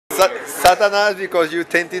Satanas, because you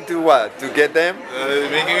tending to what? To get them?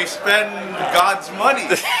 Making me spend God's money.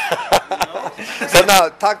 So now,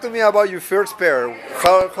 talk to me about your first pair.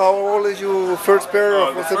 How old is your first pair?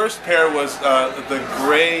 The first pair was the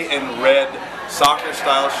gray and red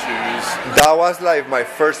soccer-style shoes. That was like my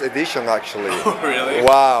first edition, actually. Oh, really?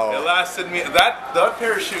 Wow. It lasted me. That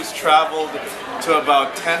pair of shoes traveled to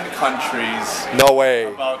about 10 countries. No way.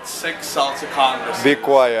 About 6 Salsa Congresses. Be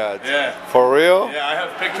quiet. Yeah. For real? Yeah, I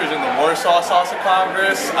have pictures in the Warsaw Salsa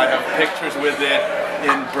Congress. I have pictures with it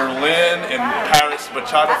in Berlin, in Paris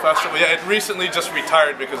Bachata Festival. Yeah, it recently just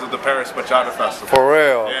retired because of the Paris Bachata Festival. For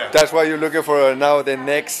real? Yeah. That's why you're looking for now the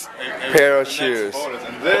next pair of The shoes. next photos.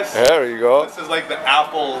 And this, There you go. this is like the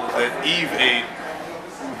apple that Eve ate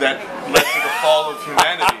that led to the fall of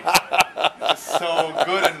humanity. It's so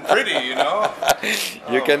good and pretty, you know?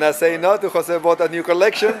 You cannot say no to Jose Botta's new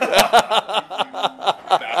collection. You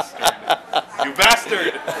bastard! You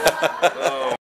bastard!